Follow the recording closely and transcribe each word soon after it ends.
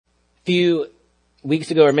few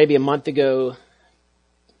weeks ago, or maybe a month ago,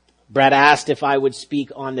 Brad asked if I would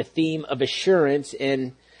speak on the theme of assurance,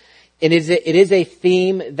 and it is a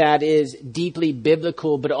theme that is deeply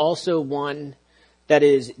biblical, but also one that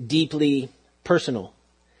is deeply personal.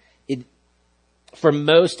 For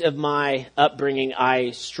most of my upbringing,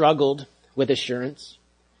 I struggled with assurance,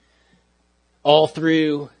 all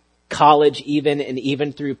through college and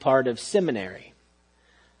even through part of seminary.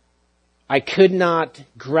 I could not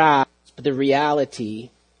grasp the reality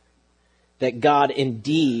that God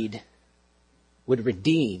indeed would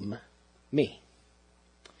redeem me.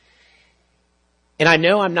 And I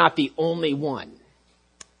know I'm not the only one.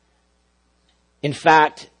 In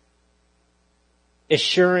fact,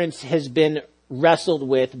 assurance has been wrestled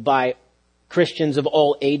with by Christians of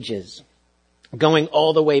all ages, going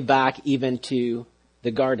all the way back even to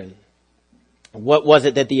the garden. What was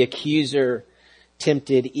it that the accuser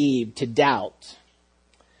tempted Eve to doubt?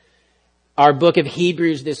 Our book of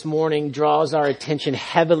Hebrews this morning draws our attention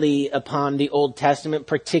heavily upon the Old Testament,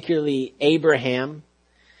 particularly Abraham,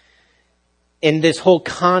 in this whole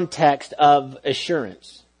context of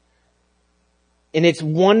assurance. And it's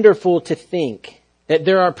wonderful to think that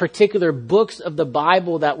there are particular books of the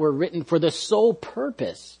Bible that were written for the sole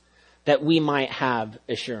purpose that we might have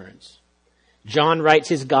assurance. John writes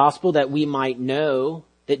his gospel that we might know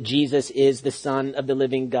that Jesus is the Son of the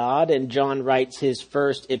living God. And John writes his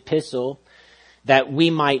first epistle that we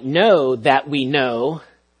might know that we know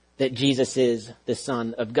that Jesus is the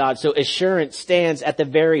Son of God. So assurance stands at the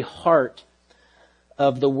very heart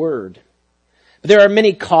of the word. But there are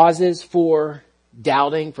many causes for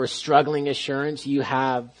doubting, for struggling assurance. You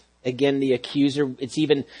have, again, the accuser. It's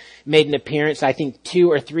even made an appearance, I think,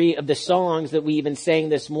 2 or 3 of the songs that we even sang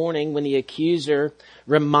this morning, when the accuser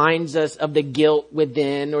reminds us of the guilt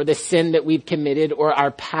within or the sin that we've committed or our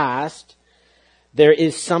past. There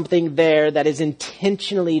is something there that is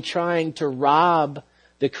intentionally trying to rob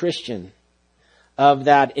the Christian of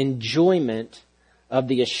that enjoyment of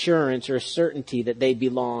the assurance or certainty that they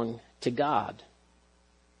belong to God.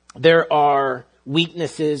 There are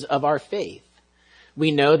weaknesses of our faith.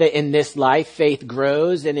 We know that in this life, faith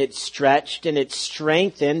grows and it's stretched and it's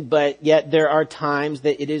strengthened, but yet there are times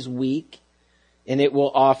that it is weak and it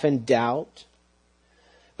will often doubt.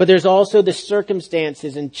 But there's also the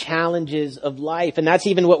circumstances and challenges of life. And that's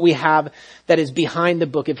even what we have that is behind the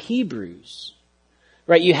book of Hebrews,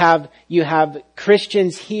 right? You have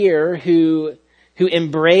Christians here who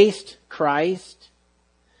embraced Christ,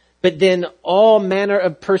 but then all manner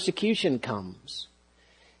of persecution comes.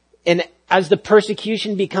 And as the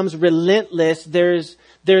persecution becomes relentless, there's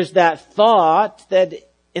that thought that,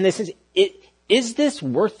 in a sense, is this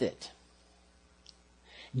worth it?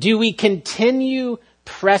 Do we continue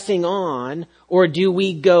pressing on, or do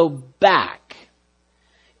we go back?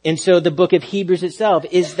 And so the book of Hebrews itself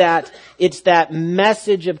is that it's that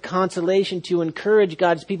message of consolation to encourage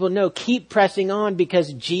God's people. No, keep pressing on,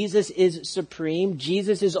 because Jesus is supreme.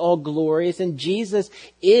 Jesus is all glorious, and Jesus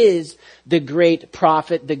is the great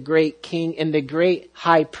prophet, the great king, and the great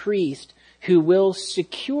high priest who will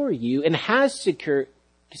secure you and has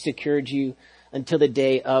secured you until the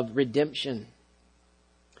day of redemption.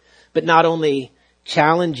 But not only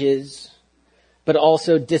challenges, but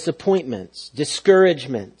also disappointments,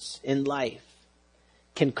 discouragements in life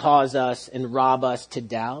can cause us and rob us to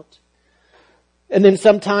doubt. And then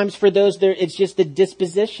sometimes for those there, it's just the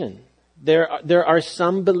disposition. There are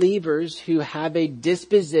some believers who have a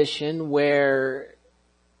disposition where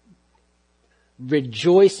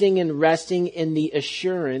rejoicing and resting in the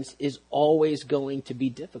assurance is always going to be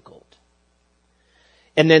difficult.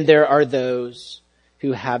 And then there are those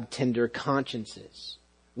who have tender consciences.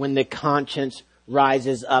 When the conscience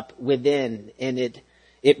rises up within and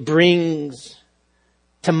it brings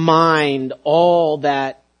to mind all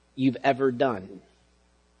that you've ever done.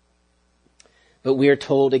 But we are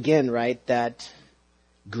told again, right, that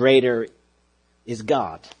greater is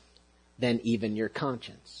God than even your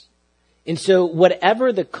conscience. And so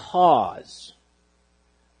whatever the cause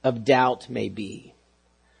of doubt may be,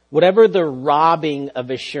 whatever the robbing of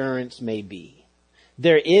assurance may be,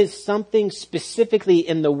 there is something specifically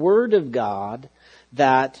in the Word of God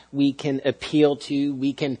that we can appeal to,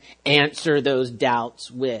 we can answer those doubts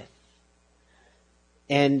with.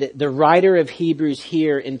 And the writer of Hebrews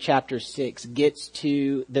here in chapter 6 gets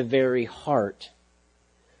to the very heart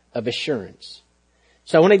of assurance.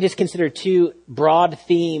 So I want to just consider 2 broad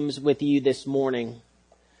themes with you this morning.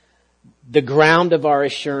 The ground of our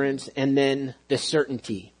assurance, and then the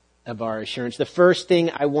certainty of our assurance. The first thing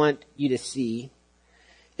I want you to see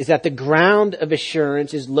is that the ground of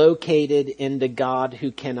assurance is located in the God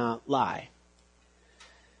who cannot lie.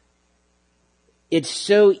 it's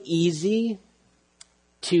so easy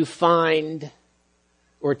to find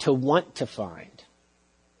or to want to find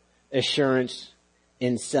assurance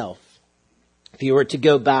in self. If you were to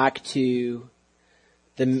go back to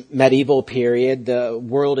the medieval period, the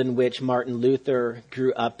world in which Martin Luther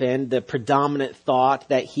grew up in, the predominant thought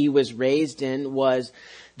that he was raised in was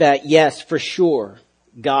that, yes, for sure,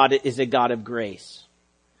 God is a God of grace.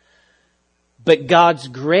 But God's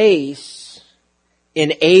grace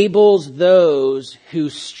enables those who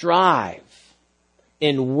strive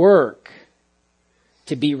and work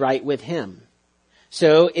to be right with Him.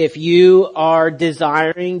 So if you are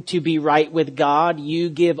desiring to be right with God, you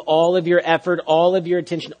give all of your effort, all of your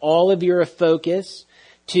attention, all of your focus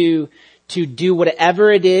to do whatever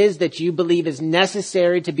it is that you believe is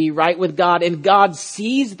necessary to be right with God. And God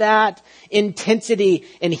sees that intensity,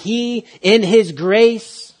 and He, in His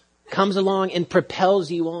grace, comes along and propels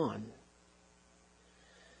you on.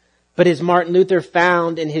 But as Martin Luther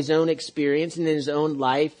found in his own experience and in his own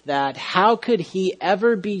life, that how could he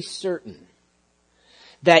ever be certain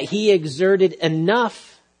that he exerted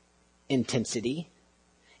enough intensity,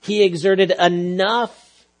 he exerted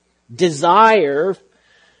enough desire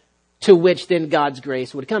to which then God's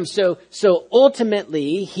grace would come. So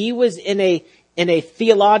ultimately, he was in a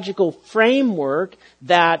theological framework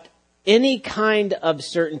that any kind of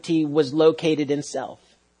certainty was located in self,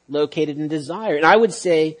 located in desire. And I would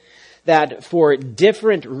say that for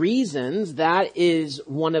different reasons, that is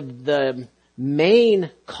one of the main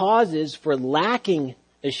causes for lacking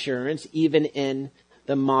assurance even in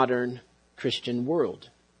the modern Christian world.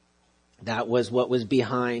 That was what was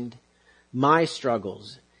behind my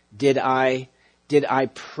struggles. Did I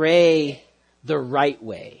pray the right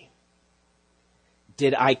way?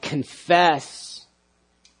 Did I confess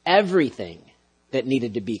everything that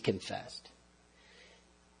needed to be confessed?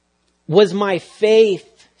 Was my faith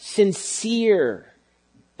sincere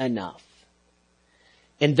enough?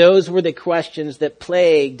 And those were the questions that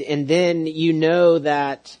plagued. And then you know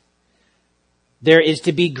that there is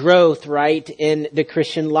to be growth, right, in the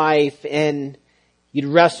Christian life. And you'd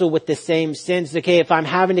wrestle with the same sins. Okay, if I'm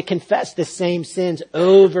having to confess the same sins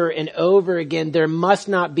over and over again, there must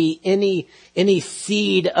not be any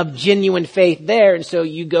seed of genuine faith there. And so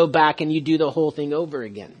you go back and you do the whole thing over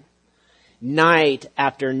again. Night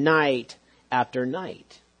after night after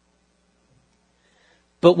night.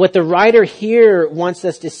 But what the writer here wants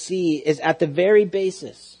us to see is at the very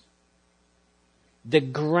basis, the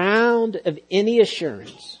ground of any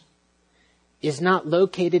assurance is not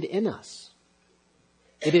located in us.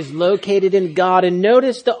 It is located in God. And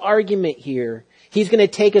notice the argument here. He's going to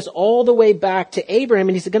take us all the way back to Abraham,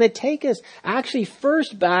 and he's going to take us actually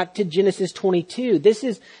first back to Genesis 22. This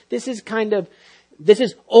is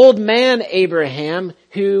old man Abraham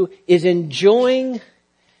who is enjoying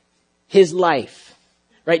his life.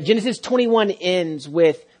 Right? Genesis 21 ends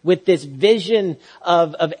with this vision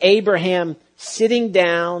of Abraham sitting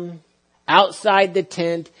down outside the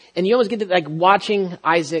tent, and you almost get to like watching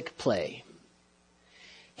Isaac play.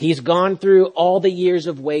 He's gone through all the years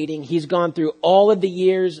of waiting. He's gone through all of the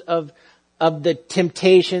years of the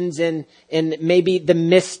temptations and maybe the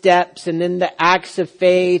missteps and then the acts of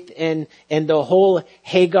faith and the whole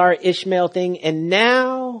Hagar Ishmael thing. And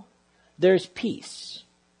now there's peace.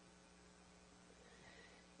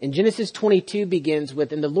 And Genesis 22 begins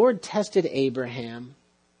with, and the Lord tested Abraham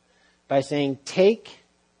by saying, take,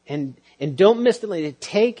 and don't miss the lady,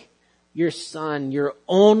 take your son, your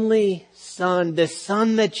only son, the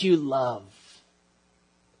son that you love,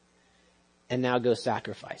 and now go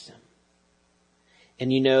sacrifice him.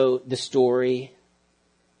 And you know the story.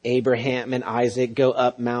 Abraham and Isaac go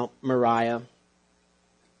up Mount Moriah.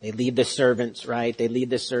 They leave the servants, right? They leave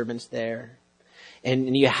the servants there.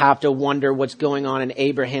 And you have to wonder what's going on in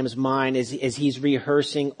Abraham's mind as he's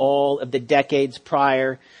rehearsing all of the decades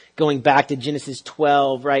prior, going back to Genesis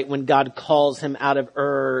 12, right, when God calls him out of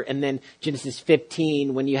Ur, and then Genesis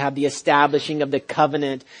 15, when you have the establishing of the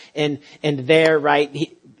covenant, and there,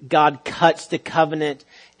 right, God cuts the covenant,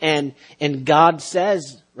 and God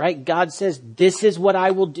says, right, God says, this is what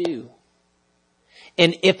I will do.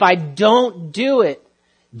 And if I don't do it,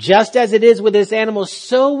 just as it is with this animal,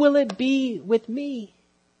 so will it be with me.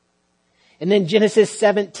 And then Genesis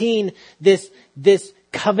 17, this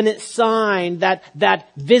covenant sign, that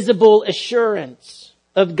visible assurance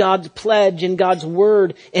of God's pledge and God's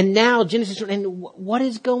word. And now Genesis, and what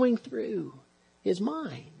is going through his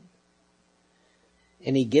mind?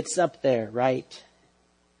 And he gets up there, right?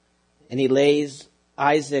 And he lays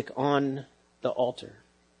Isaac on the altar.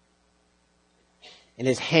 And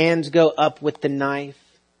his hands go up with the knife.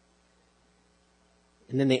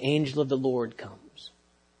 And then the angel of the Lord comes.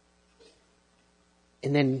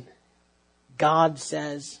 And then God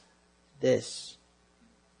says this,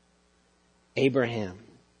 Abraham,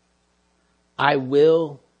 I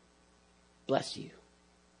will bless you.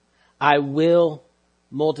 I will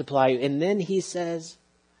multiply you. And then he says,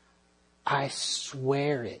 I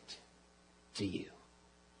swear it to you.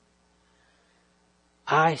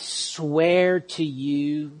 I swear to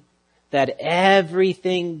you that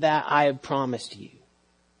everything that I have promised you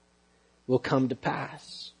will come to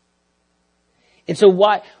pass. And so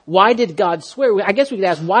why did God swear? I guess we could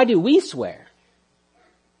ask, why do we swear?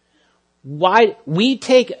 Why we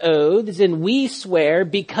take oaths and we swear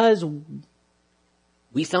because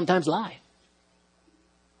we sometimes lie.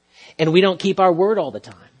 And we don't keep our word all the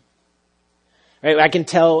time. Right? I can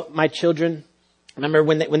tell my children, I remember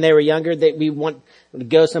when they were younger, that we want to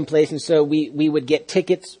go someplace, and so we would get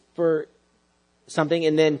tickets for something,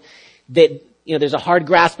 and then there's a hard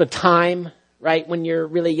grasp of time, right? When you're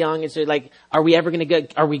really young, and so like, are we ever going to go?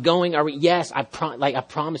 Are we going? Yes, I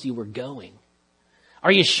promise you we're going.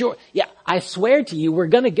 Are you sure? Yeah, I swear to you we're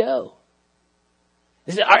going to go.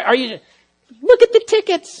 Are you? Look at the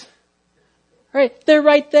tickets. Right? They're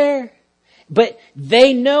right there. But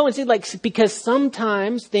they know, and see, like, because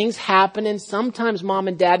sometimes things happen and sometimes mom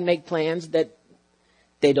and dad make plans that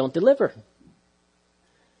they don't deliver.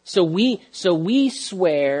 So we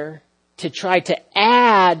swear to try to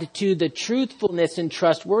add to the truthfulness and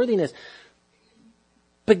trustworthiness.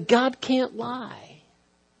 But God can't lie.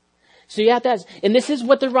 So you have to ask, and this is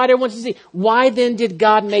what the writer wants to see. Why then did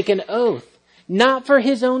God make an oath? Not for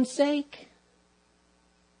his own sake,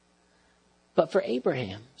 but for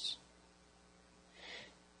Abraham's.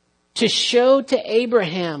 To show to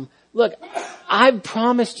Abraham, look, I've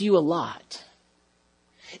promised you a lot.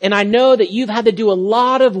 And I know that you've had to do a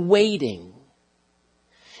lot of waiting.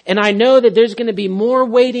 And I know that there's going to be more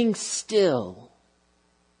waiting still.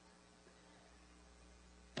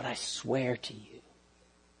 But I swear to you,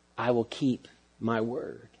 I will keep my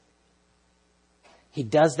word. He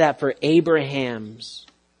does that for Abraham's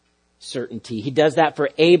certainty. He does that for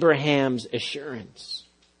Abraham's assurance.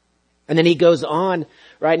 And then he goes on,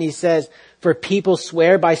 right, and he says, for people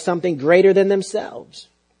swear by something greater than themselves.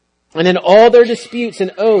 And in all their disputes,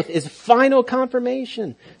 an oath is final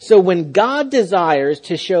confirmation. So when God desires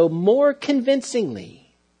to show more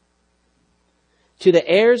convincingly to the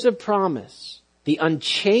heirs of promise the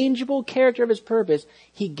unchangeable character of his purpose,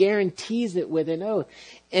 he guarantees it with an oath.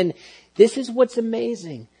 And this is what's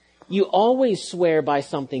amazing. You always swear by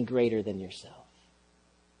something greater than yourself.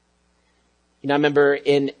 I remember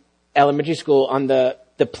in elementary school on the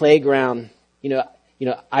playground,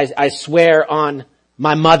 I swear on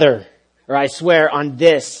my mother, or I swear on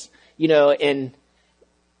this, and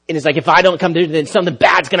it's like, if I don't come to it, then something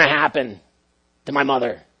bad's going to happen to my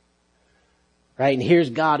mother. Right? And here's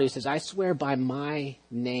God who says, I swear by my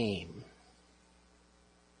name.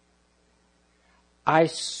 I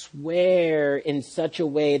swear in such a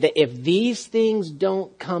way that if these things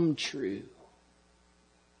don't come true,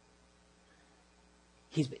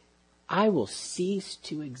 I will cease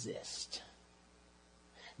to exist.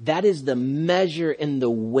 That is the measure and the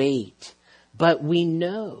weight. But we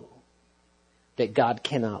know that God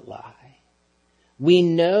cannot lie. We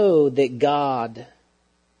know that God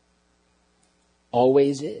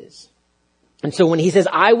always is. And so when he says,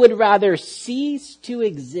 I would rather cease to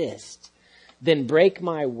exist than break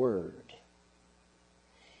my word,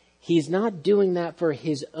 he's not doing that for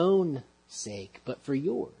his own sake, but for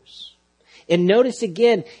yours. And notice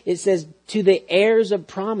again, it says to the heirs of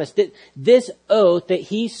promise, that this oath that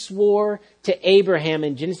he swore to Abraham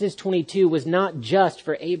in Genesis 22 was not just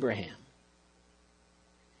for Abraham.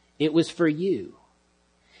 It was for you.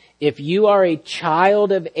 If you are a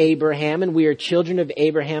child of Abraham, and we are children of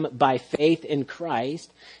Abraham by faith in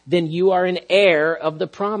Christ, then you are an heir of the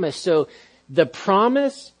promise. So the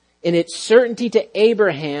promise in its certainty to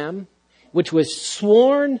Abraham, which was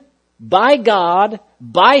sworn by God,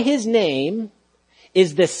 by his name,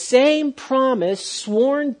 is the same promise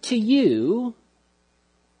sworn to you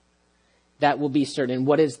that will be certain.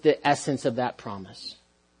 What is the essence of that promise?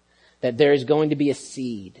 That there is going to be a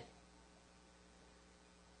seed.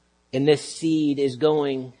 And this seed is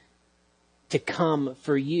going to come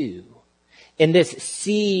for you. And this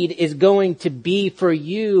seed is going to be for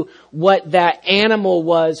you what that animal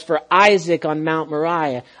was for Isaac on Mount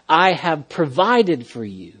Moriah. I have provided for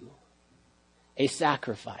you a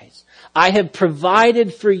sacrifice. I have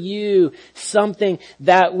provided for you something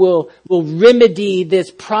that will remedy this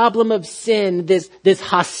problem of sin, this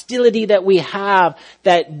hostility that we have,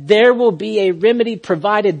 that there will be a remedy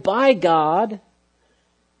provided by God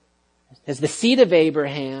as the seed of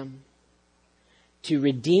Abraham to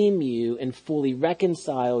redeem you and fully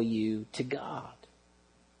reconcile you to God.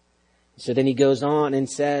 So then he goes on and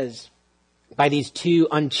says, by these two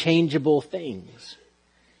unchangeable things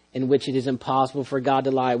in which it is impossible for God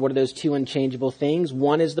to lie. What are those two unchangeable things?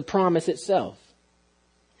 One is the promise itself.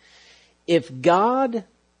 If God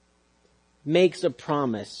makes a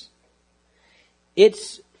promise,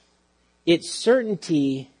 its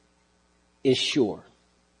certainty is sure,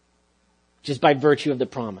 just by virtue of the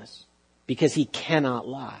promise, because he cannot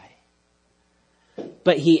lie.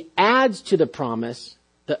 But he adds to the promise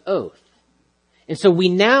the oath. And so we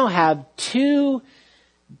now have two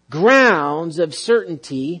grounds of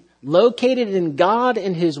certainty located in God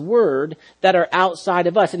and his word that are outside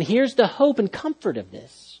of us. And here's the hope and comfort of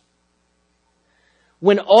this.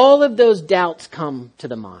 When all of those doubts come to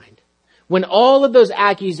the mind, when all of those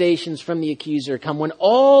accusations from the accuser come, when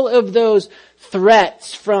all of those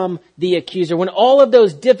threats from the accuser, when all of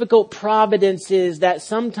those difficult providences that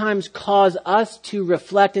sometimes cause us to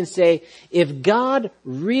reflect and say, if God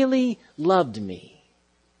really loved me,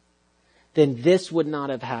 then this would not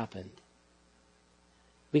have happened.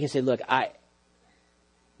 We can say, look,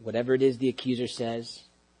 whatever it is the accuser says,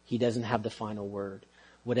 he doesn't have the final word.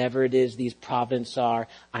 Whatever it is these providence are,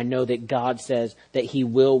 I know that God says that he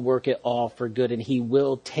will work it all for good and he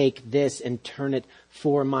will take this and turn it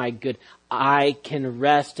for my good. I can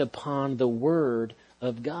rest upon the word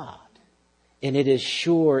of God. And it is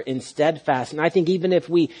sure and steadfast. And I think even if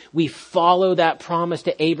we follow that promise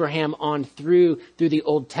to Abraham on through the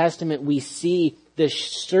Old Testament, we see the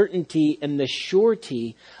certainty and the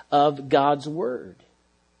surety of God's word.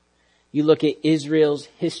 You look at Israel's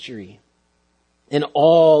history and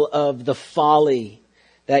all of the folly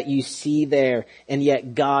that you see there, and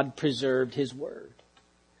yet God preserved his word.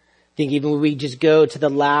 I think even when we just go to the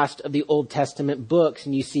last of the Old Testament books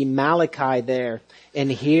and you see Malachi there,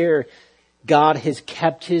 and here God has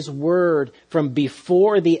kept his word from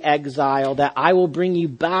before the exile that I will bring you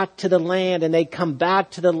back to the land, and they come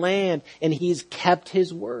back to the land and he's kept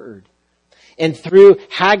his word. And through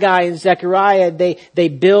Haggai and Zechariah, they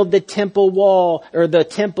build the temple wall, or the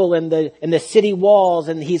temple and the city walls,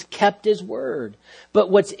 and he's kept his word.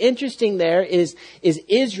 But what's interesting there is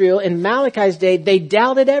Israel in Malachi's day, they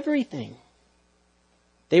doubted everything.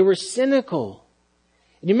 They were cynical.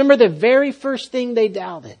 And you remember the very first thing they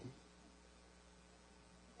doubted?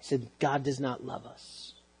 They said, God does not love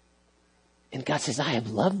us. And God says, I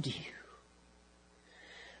have loved you.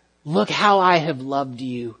 Look how I have loved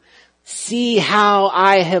you. See how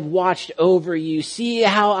I have watched over you. See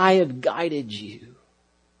how I have guided you.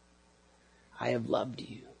 I have loved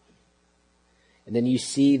you. And then you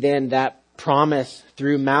see then that promise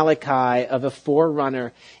through Malachi of a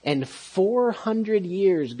forerunner, and 400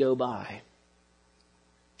 years go by.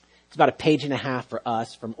 It's about a page and a half for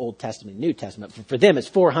us from Old Testament, New Testament. For them, it's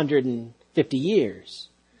 450 years.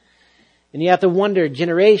 And you have to wonder,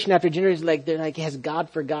 generation after generation, they're like, has God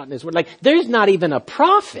forgotten his word? Like, there's not even a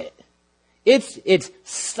prophet. It's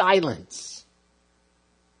silence.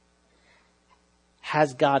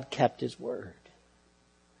 Has God kept his word?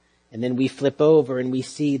 And then we flip over and we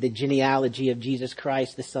see the genealogy of Jesus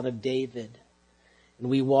Christ, the son of David. And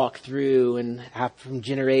we walk through, and from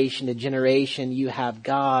generation to generation, you have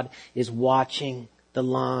God is watching the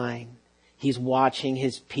line. He's watching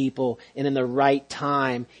his people. And in the right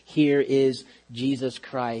time, here is Jesus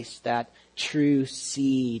Christ, that true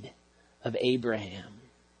seed of Abraham.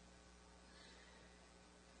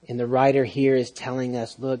 And the writer here is telling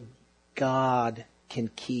us, look, God can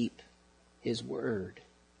keep his word.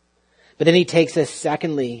 But then he takes us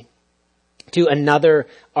secondly to another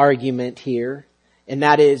argument here. And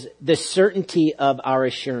that is the certainty of our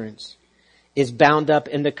assurance is bound up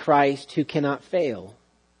in the Christ who cannot fail.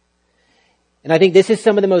 And I think this is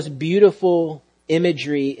some of the most beautiful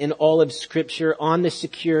imagery in all of Scripture on the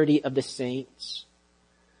security of the saints.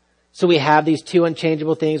 So we have these two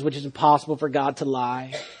unchangeable things, which is impossible for God to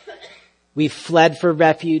lie. We've fled for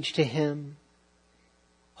refuge to him,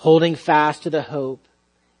 holding fast to the hope.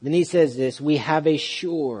 Then he says this, we have a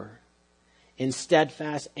sure and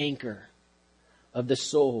steadfast anchor of the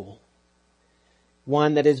soul,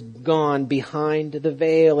 one that has gone behind the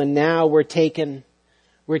veil, and now we're taken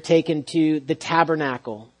to the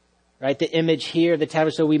tabernacle, right? The image here, the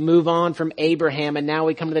tabernacle. So we move on from Abraham, and now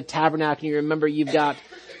we come to the tabernacle. You remember you've got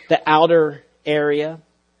the outer area,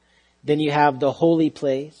 then you have the holy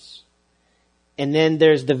place, and then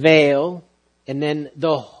there's the veil, and then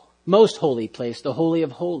the most holy place, the Holy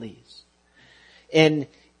of Holies. And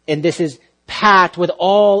this is packed with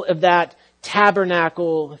all of that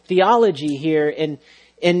tabernacle theology here,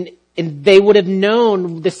 and they would have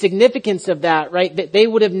known the significance of that, right? That they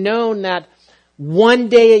would have known that one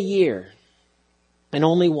day a year, and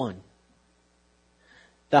only one,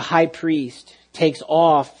 the high priest takes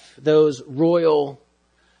off those royal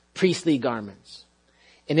priestly garments.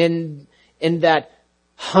 And in that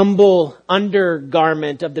humble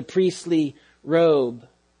undergarment of the priestly robe,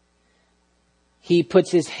 he puts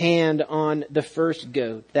his hand on the first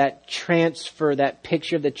goat, that transfer, that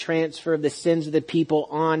picture of the transfer of the sins of the people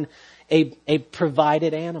on a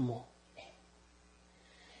provided animal.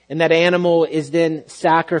 And that animal is then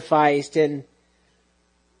sacrificed, and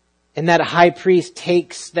that high priest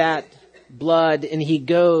takes that blood and he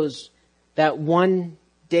goes that one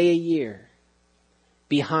day a year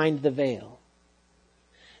behind the veil.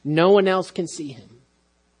 No one else can see him.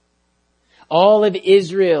 All of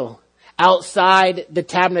Israel outside the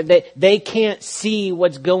tabernacle, they can't see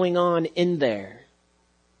what's going on in there.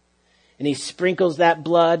 And he sprinkles that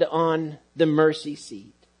blood on the mercy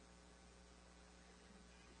seat.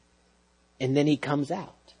 And then he comes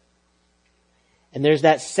out. And there's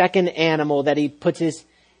that second animal that he puts his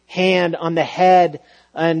hand on the head,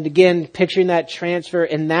 and again, picturing that transfer,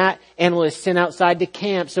 and that animal is sent outside the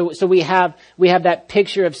camp. So we have that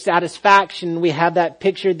picture of satisfaction. We have that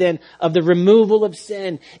picture then of the removal of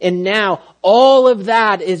sin. And now all of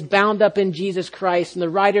that is bound up in Jesus Christ. And the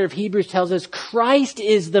writer of Hebrews tells us Christ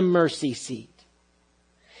is the mercy seat.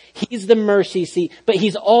 He's the mercy seat, but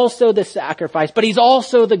he's also the sacrifice, but he's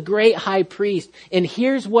also the great high priest. And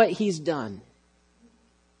here's what he's done.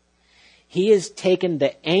 He has taken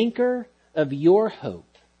the anchor of your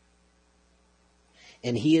hope,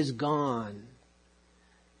 and he is gone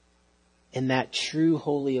in that true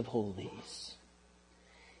holy of holies.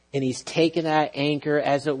 And he's taken that anchor,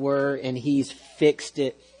 as it were, and he's fixed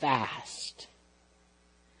it fast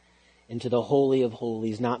into the holy of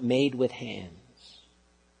holies, not made with hands.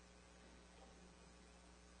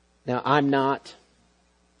 Now, I'm not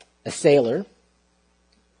a sailor,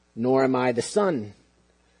 nor am I the son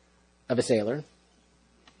of a sailor.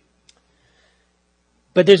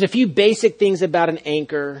 But there's a few basic things about an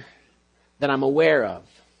anchor that I'm aware of.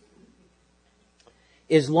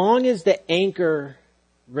 As long as the anchor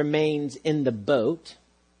remains in the boat,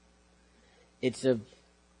 it's of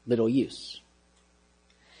little use.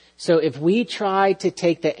 So if we try to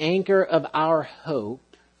take the anchor of our hope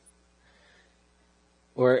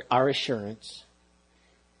or our assurance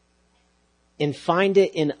and find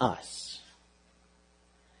it in us,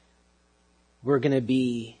 we're going to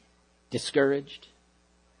be discouraged.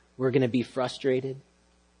 We're going to be frustrated.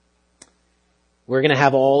 We're going to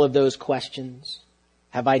have all of those questions.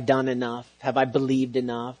 Have I done enough? Have I believed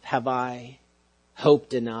enough? Have I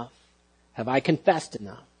hoped enough? Have I confessed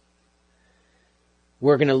enough?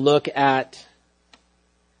 We're going to look at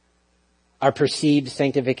our perceived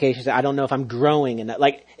sanctification. I don't know if I'm growing in that.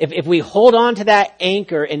 Like, if we hold on to that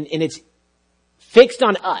anchor and it's fixed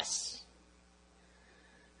on us,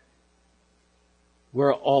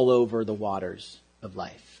 we're all over the waters of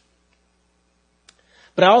life.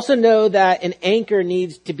 But I also know that an anchor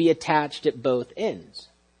needs to be attached at both ends.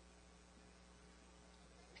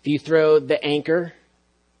 If you throw the anchor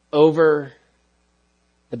over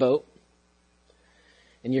the boat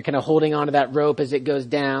and you're kind of holding onto that rope as it goes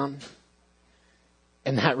down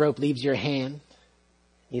and that rope leaves your hand,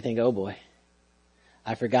 you think, oh boy,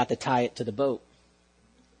 I forgot to tie it to the boat.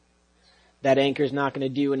 That anchor's not going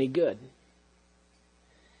to do any good.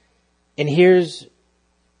 And here's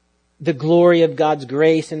the glory of God's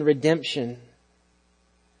grace and redemption.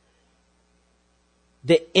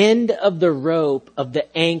 The end of the rope of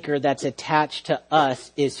the anchor that's attached to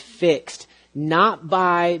us is fixed, not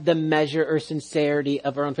by the measure or sincerity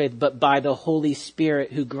of our own faith, but by the Holy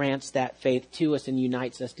Spirit who grants that faith to us and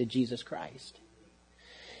unites us to Jesus Christ.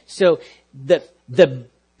 So the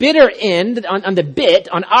bitter end, on the bit,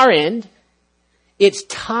 on our end, it's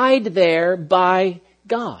tied there by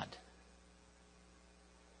God.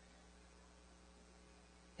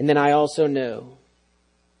 And then I also know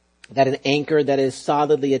that an anchor that is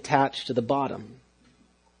solidly attached to the bottom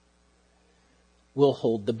will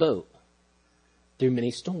hold the boat through many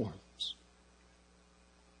storms,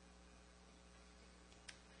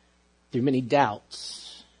 through many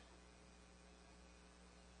doubts.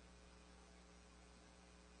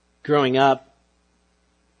 Growing up,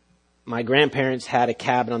 my grandparents had a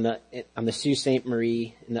cabin on the Sault Ste.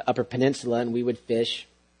 Marie in the Upper Peninsula, and we would fish.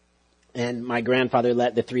 And my grandfather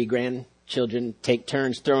let the 3 grandchildren take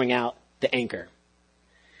turns throwing out the anchor.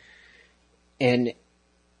 And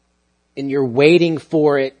you're waiting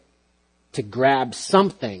for it to grab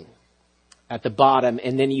something at the bottom,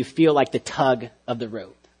 and then you feel like the tug of the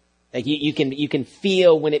rope. Like you can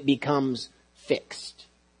feel when it becomes fixed.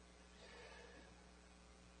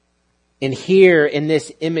 And here in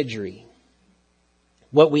this imagery,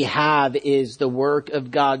 what we have is the work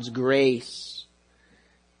of God's grace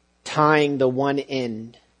tying the one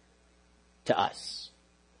end to us.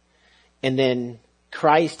 And then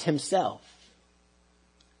Christ himself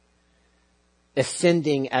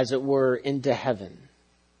ascending, as it were, into heaven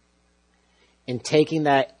and taking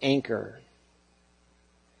that anchor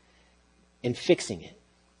and fixing it.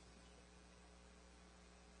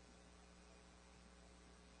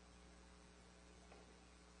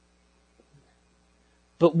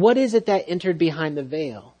 But what is it that entered behind the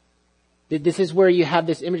veil? This is where you have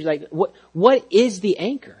this image like, what is the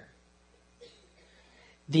anchor?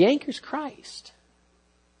 The anchor's Christ.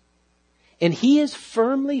 And he is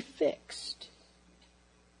firmly fixed.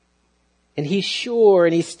 And he's sure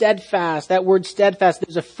and he's steadfast. That word steadfast,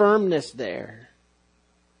 there's a firmness there.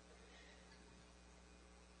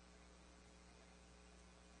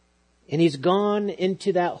 And he's gone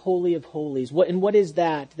into that Holy of Holies. What is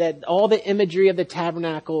that? That all the imagery of the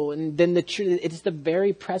tabernacle and then it's the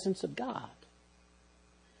very presence of God.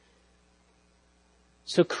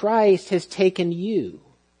 So Christ has taken you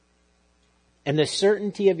and the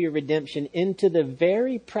certainty of your redemption into the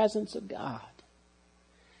very presence of God.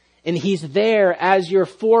 And he's there as your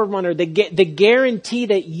forerunner, the guarantee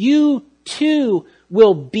that you too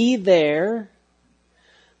will be there.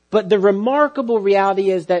 But the remarkable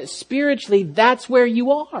reality is that spiritually, that's where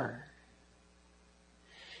you are.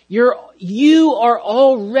 You are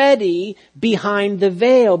already behind the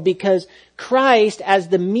veil because Christ, as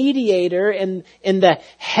the mediator and the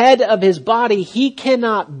head of his body, he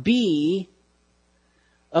cannot be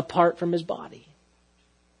apart from his body.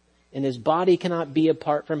 And his body cannot be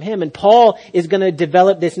apart from him. And Paul is going to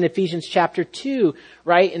develop this in Ephesians chapter 2,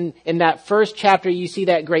 right? In that first chapter, you see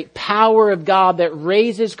that great power of God that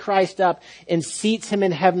raises Christ up and seats him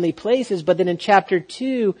in heavenly places. But then in chapter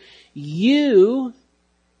 2, you,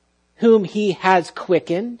 whom he has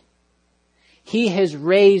quickened, he has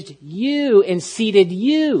raised you and seated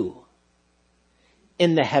you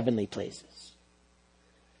in the heavenly places.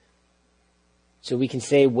 So we can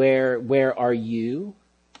say, where are you?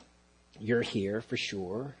 You're here for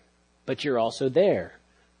sure, but you're also there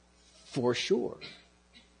for sure.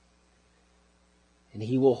 And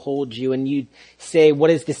he will hold you. And you say,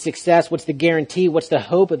 what is the success? What's the guarantee? What's the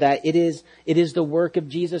hope of that? It is the work of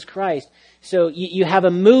Jesus Christ. So you have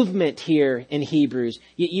a movement here in Hebrews.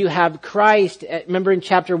 You have Christ. Remember in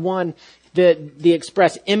chapter 1, the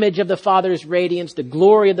express image of the Father's radiance, the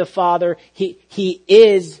glory of the Father. He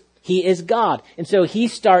is God. And so he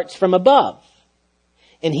starts from above.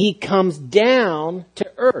 And he comes down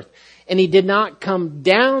to earth. And he did not come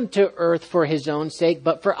down to earth for his own sake,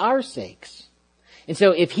 but for our sakes. And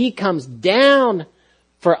so if he comes down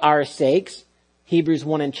for our sakes, Hebrews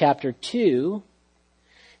 1 and chapter 2,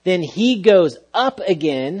 then he goes up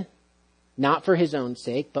again, not for his own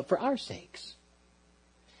sake, but for our sakes.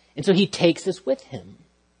 And so he takes us with him.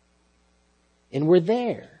 And we're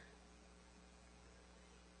there.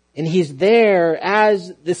 And he's there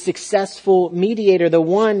as the successful mediator, the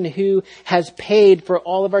one who has paid for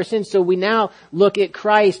all of our sins. So we now look at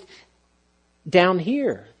Christ down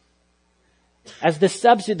here as the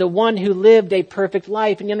substitute, the one who lived a perfect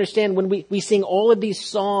life. And you understand when we sing all of these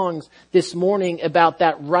songs this morning about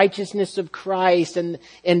that righteousness of Christ and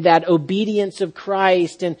that obedience of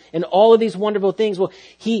Christ and all of these wonderful things. Well,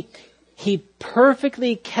 he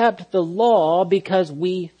perfectly kept the law because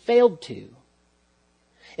we failed to.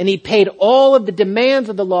 And he paid all of the demands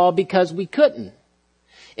of the law because we couldn't.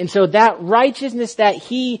 And so that righteousness that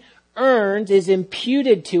he earns is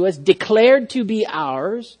imputed to us, declared to be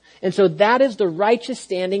ours. And so that is the righteous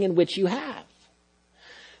standing in which you have.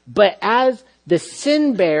 But as the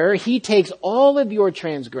sin bearer, he takes all of your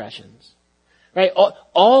transgressions, right?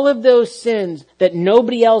 All of those sins that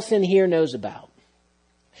nobody else in here knows about.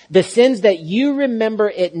 The sins that you remember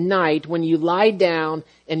at night when you lie down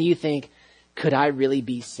and you think, could I really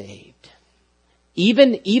be saved?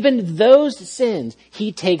 Even those sins,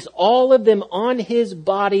 he takes all of them on his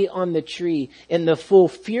body on the tree, and the full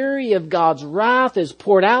fury of God's wrath is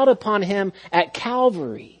poured out upon him at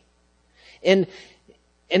Calvary. And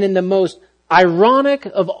in the most ironic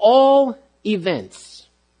of all events,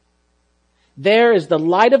 there as the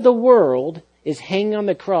light of the world is hanging on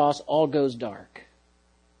the cross, all goes dark.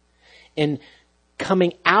 And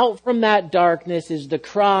coming out from that darkness is the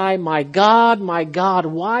cry, my God,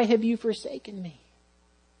 why have you forsaken me?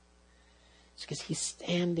 It's because he's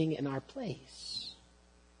standing in our place,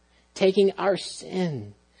 taking our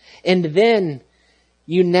sin. And then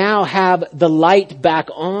you now have the light back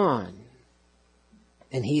on.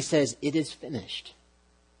 And he says, it is finished.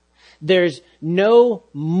 There's no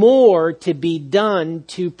more to be done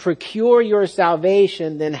to procure your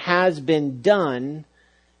salvation than has been done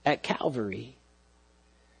at Calvary.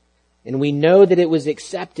 And we know that it was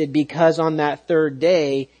accepted because on that third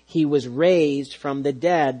day, he was raised from the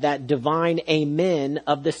dead, that divine amen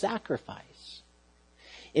of the sacrifice.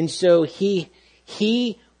 And so he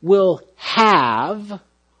will have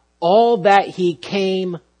all that he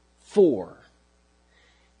came for,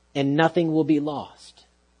 and nothing will be lost.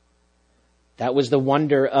 That was the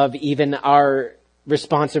wonder of even our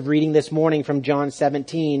responsive reading this morning from John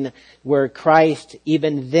 17, where Christ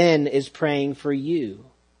even then is praying for you.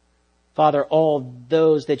 Father, all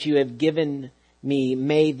those that you have given me,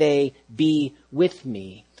 may they be with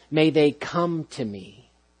me. May they come to me.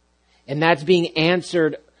 And that's being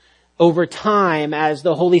answered over time as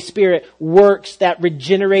the Holy Spirit works that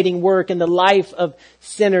regenerating work in the life of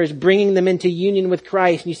sinners, bringing them into union with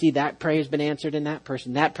Christ. And you see that prayer has been answered in that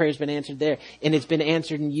person. That prayer has been answered there. And it's been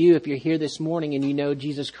answered in you if you're here this morning and you know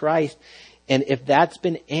Jesus Christ. And if that's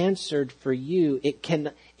been answered for you, it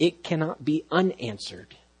cannot be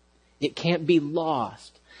unanswered. It can't be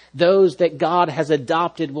lost. Those that God has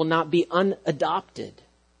adopted will not be unadopted.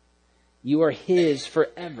 You are his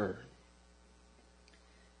forever.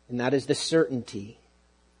 And that is the certainty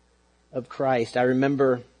of Christ. I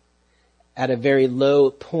remember at a very low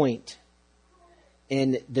point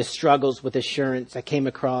in the struggles with assurance, I came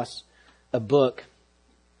across a book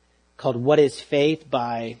called What is Faith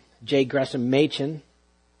by J. Gresham Machen.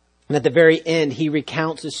 And at the very end, he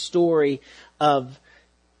recounts a story of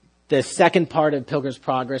the second part of Pilgrim's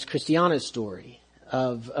Progress, Christiana's story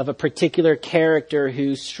of a particular character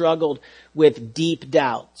who struggled with deep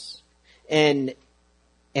doubts and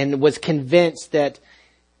was convinced that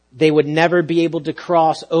they would never be able to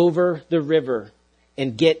cross over the river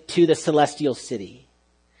and get to the celestial city.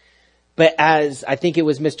 But as I think it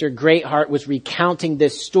was Mr. Greatheart was recounting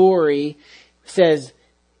this story, says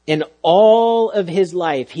in all of his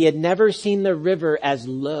life, he had never seen the river as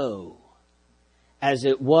low as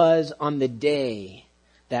it was on the day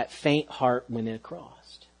that faint heart went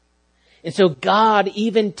across. And so God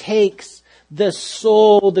even takes the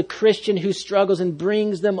soul, the Christian who struggles, and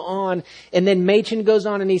brings them on. And then Machen goes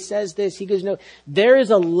on and he says this, he goes, no, there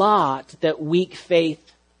is a lot that weak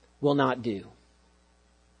faith will not do.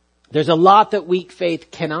 There's a lot that weak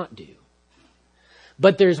faith cannot do.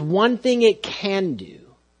 But there's one thing it can do.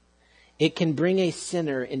 It can bring a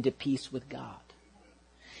sinner into peace with God.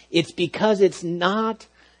 It's because it's not,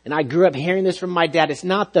 and I grew up hearing this from my dad, it's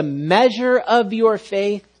not the measure of your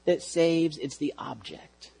faith that saves, it's the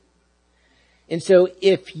object. And so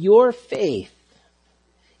if your faith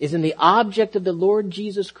is in the object of the Lord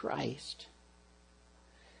Jesus Christ,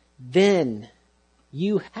 then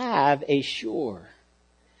you have a sure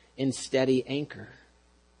and steady anchor.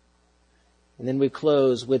 And then we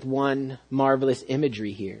close with one marvelous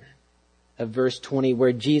imagery here of verse 20,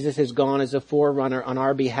 where Jesus has gone as a forerunner on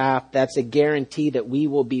our behalf. That's a guarantee that we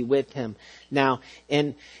will be with him. Now,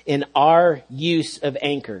 in our use of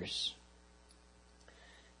anchors,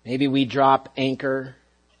 maybe we drop anchor,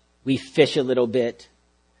 we fish a little bit,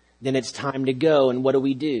 then it's time to go. And what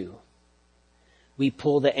do? We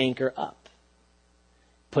pull the anchor up,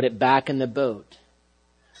 put it back in the boat.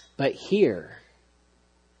 But here,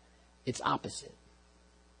 it's opposite.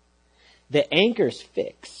 The anchor's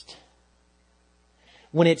fixed.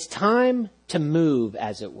 When it's time to move,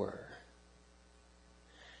 as it were,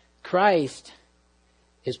 Christ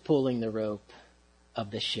is pulling the rope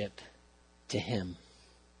of the ship to him.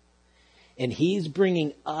 And he's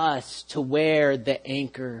bringing us to where the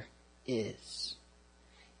anchor is.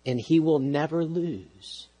 And he will never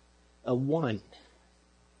lose a one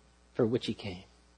for which he came.